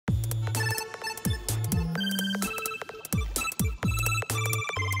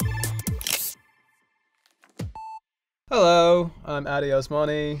Hello, I'm Adi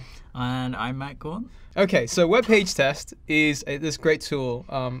Osmani. And I'm Matt Gorn. Okay, so WebPageTest is this great tool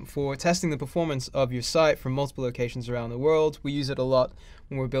for testing the performance of your site from multiple locations around the world. We use it a lot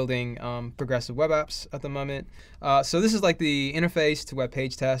when we're building progressive web apps at the moment. So this is like the interface to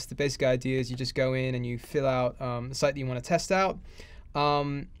WebPageTest. The basic idea is you just go in and you fill out the site that you want to test out.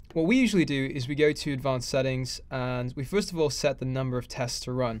 What we usually do is we go to advanced settings and we first of all set the number of tests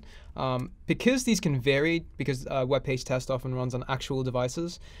to run. Because these can vary, because WebPageTest often runs on actual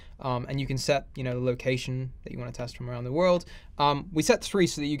devices, and you can set the location that you want to test from around the world. We set 3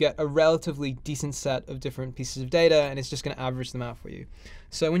 so that you get a relatively decent set of different pieces of data, and it's just going to average them out for you.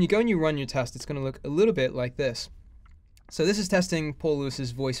 So when you go and you run your test, it's going to look a little bit like this. So this is testing Paul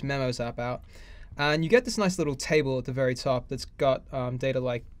Lewis's voice memos app out. And you get this nice little table at the very top that's got data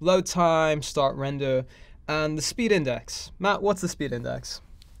like load time, start render, and the speed index. Matt, what's the speed index?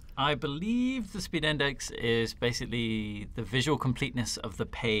 I believe the speed index is basically the visual completeness of the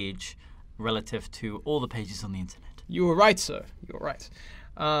page relative to all the pages on the internet. You were right, sir. You were right.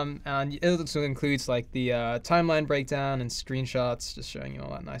 And it also includes like the timeline breakdown and screenshots, just showing you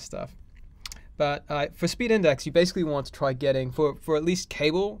all that nice stuff. But for speed index, you basically want to try getting, for at least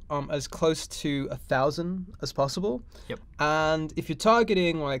cable, as close to 1,000 as possible. Yep. And if you're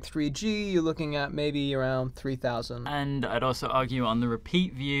targeting like 3G, you're looking at maybe around 3,000. And I'd also argue on the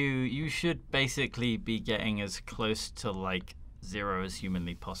repeat view, you should basically be getting as close to like 0 as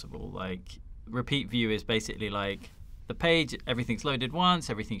humanly possible. Like repeat view is basically like the page, everything's loaded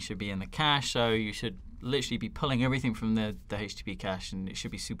once, everything should be in the cache, so you should literally be pulling everything from the HTTP cache, and it should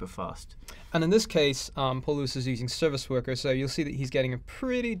be super fast. And in this case, Paul Lewis is using Service Worker, so you'll see that he's getting a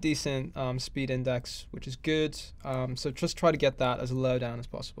pretty decent speed index, which is good. So just try to get that as low down as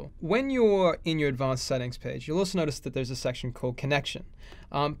possible. When you're in your advanced settings page, you'll also notice that there's a section called connection.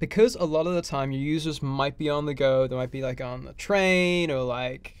 Because a lot of the time your users might be on the go, they might be like on the train or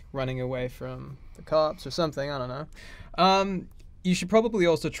like running away from the cops or something, I don't know. You should probably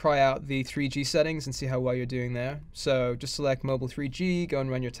also try out the 3G settings and see how well you're doing there. So just select mobile 3G, go and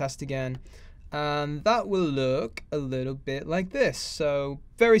run your test again. And that will look a little bit like this. So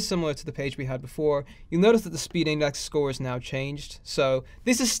very similar to the page we had before. You'll notice that the speed index score is now changed. So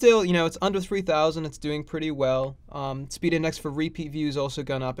this is still, it's under 3,000. It's doing pretty well. Speed index for repeat views also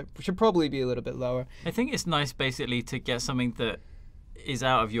gone up. It should probably be a little bit lower. I think it's nice basically to get something that is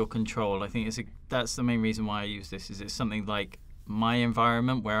out of your control. I think that's the main reason why I use this. Is it's something like my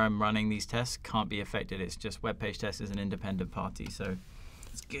environment where I'm running these tests can't be affected. It's just WebPageTest is an independent party, so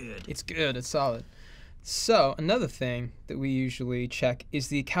it's good. It's good. It's solid. So another thing that we usually check is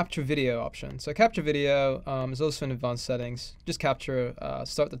the capture video option. So capture video is also in advanced settings. Just capture,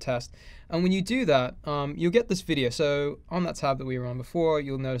 start the test. And when you do that, you'll get this video. So on that tab that we were on before,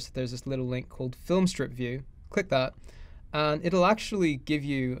 you'll notice that there's this little link called Film Strip View. Click that. And it'll actually give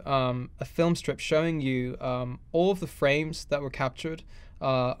you a film strip showing you all of the frames that were captured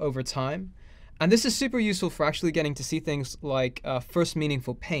over time. And this is super useful for actually getting to see things like first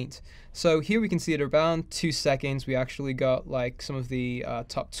meaningful paint. So here we can see at around 2 seconds, we actually got like some of the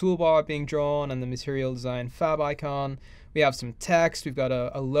top toolbar being drawn and the material design fab icon. We have some text. We've got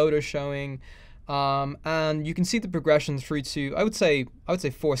a loader showing. And you can see the progression through to, I would say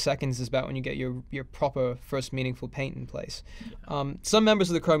 4 seconds is about when you get your proper first meaningful paint in place. Some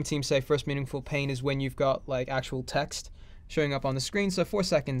members of the Chrome team say first meaningful paint is when you've got like actual text showing up on the screen. So 4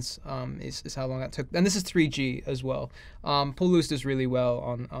 seconds is how long that took. And this is 3G as well. Paul Lewis does really well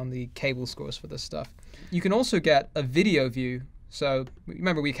on the cable scores for this stuff. You can also get a video view. So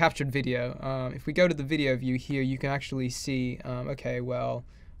remember, we captured video. If we go to the video view here, you can actually see,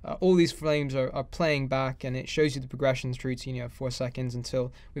 all these frames are playing back, and it shows you the progression through to 4 seconds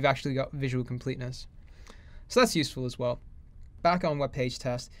until we've actually got visual completeness. So that's useful as well. Back on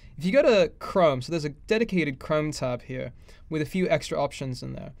WebPageTest, if you go to Chrome, so there's a dedicated Chrome tab here with a few extra options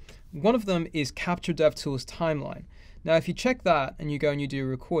in there. One of them is Capture DevTools Timeline. Now, if you check that and you go and you do a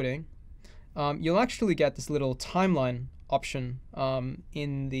recording, you'll actually get this little timeline option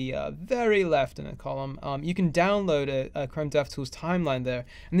in the very left in a column. You can download a Chrome DevTools timeline there,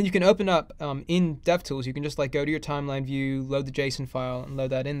 and then you can open up in DevTools. You can just like go to your timeline view, load the JSON file, and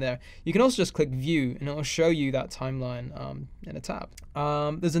load that in there. You can also just click View, and it will show you that timeline in a tab.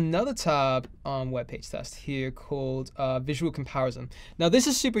 There's another tab on WebPageTest here called Visual Comparison. Now this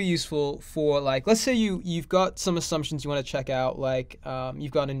is super useful for, like, let's say you've got some assumptions you want to check out, like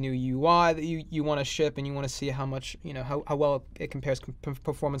you've got a new UI that you want to ship, and you want to see how much, how well it compares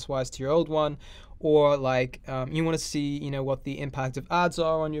performance-wise to your old one, or like you want to see what the impact of ads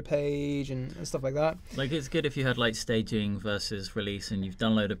are on your page and stuff like that. Like, it's good if you had like staging versus release and you've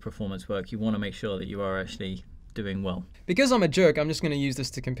done a load of performance work. You want to make sure that you are actually doing well. Because I'm a jerk, I'm just going to use this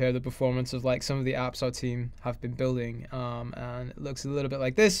to compare the performance of like some of the apps our team have been building. And it looks a little bit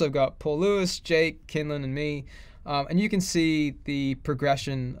like this. So I've got Paul Lewis, Jake, Kinlan, and me. And you can see the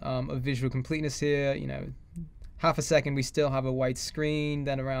progression of visual completeness here. You know, half a second we still have a white screen,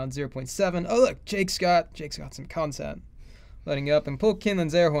 then around 0.7. Oh look, Jake's got some content loading up, and Paul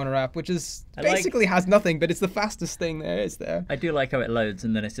Kinlan's air horner app, which is basically has nothing, but it's the fastest thing there is there. I do like how it loads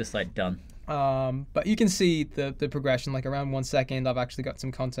and then it's just like done. But you can see the progression, like around 1 second, I've actually got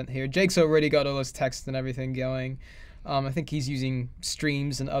some content here. Jake's already got all those text and everything going. I think he's using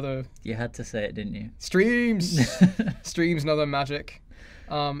streams and other... You had to say it, didn't you? Streams! Streams and other magic.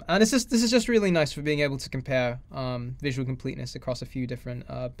 And this is just really nice for being able to compare visual completeness across a few different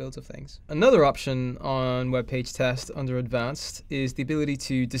builds of things. Another option on WebPageTest under Advanced is the ability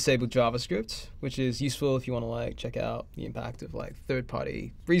to disable JavaScript, which is useful if you want to like check out the impact of like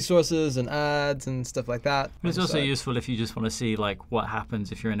third-party resources and ads and stuff like that. It's also useful if you just want to see like what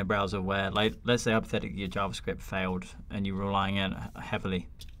happens if you're in a browser where, like, let's say hypothetically your JavaScript failed and you're relying on it heavily.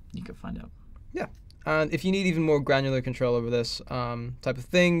 You could find out. Yeah. And if you need even more granular control over this type of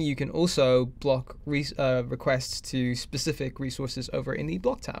thing, you can also block requests to specific resources over in the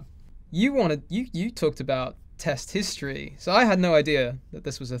block tab. You talked about test history, so I had no idea that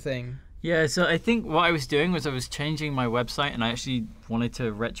this was a thing. Yeah, so I think what I was doing was I was changing my website, and I actually wanted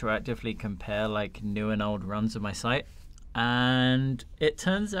to retroactively compare like new and old runs of my site. And it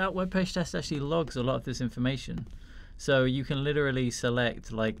turns out WebPageTest actually logs a lot of this information. So you can literally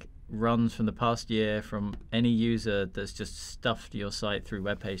select like runs from the past year from any user that's just stuffed your site through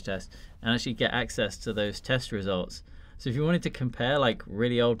WebPageTest and actually get access to those test results. So if you wanted to compare like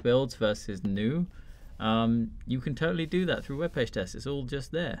really old builds versus new, you can totally do that through WebPageTest. It's all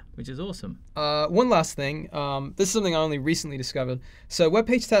just there, which is awesome. One last thing. This is something I only recently discovered. So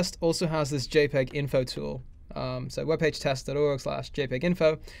WebPageTest also has this JPEGInfo tool. So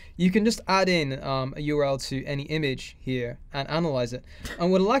webpagetest.org/JPEGInfo. You can just add in a URL to any image here and analyze it. And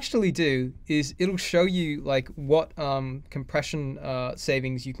what it'll actually do is it'll show you like what compression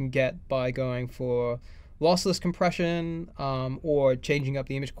savings you can get by going for lossless compression or changing up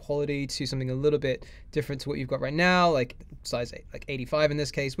the image quality to something a little bit different to what you've got right now, like size 8, like 85 in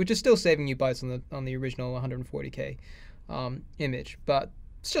this case, which is still saving you bytes on the original 140K image. But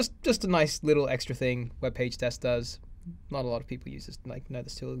it's just a nice little extra thing WebPageTest does. Not a lot of people use this, like know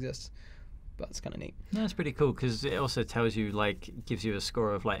this tool exists, but it's kind of neat. That's pretty cool because it also tells you, like, gives you a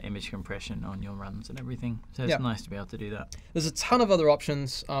score of like image compression on your runs and everything. So it's nice to be able to do that. There's a ton of other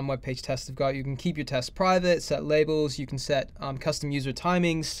options WebPageTest have got. You can keep your tests private, set labels. You can set custom user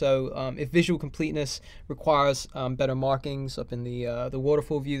timings. So if visual completeness requires better markings up in the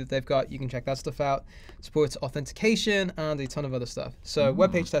waterfall view that they've got, you can check that stuff out. Supports authentication and a ton of other stuff. So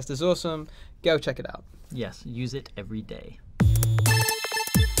WebPageTest is awesome. Go check it out. Yes, use it every day.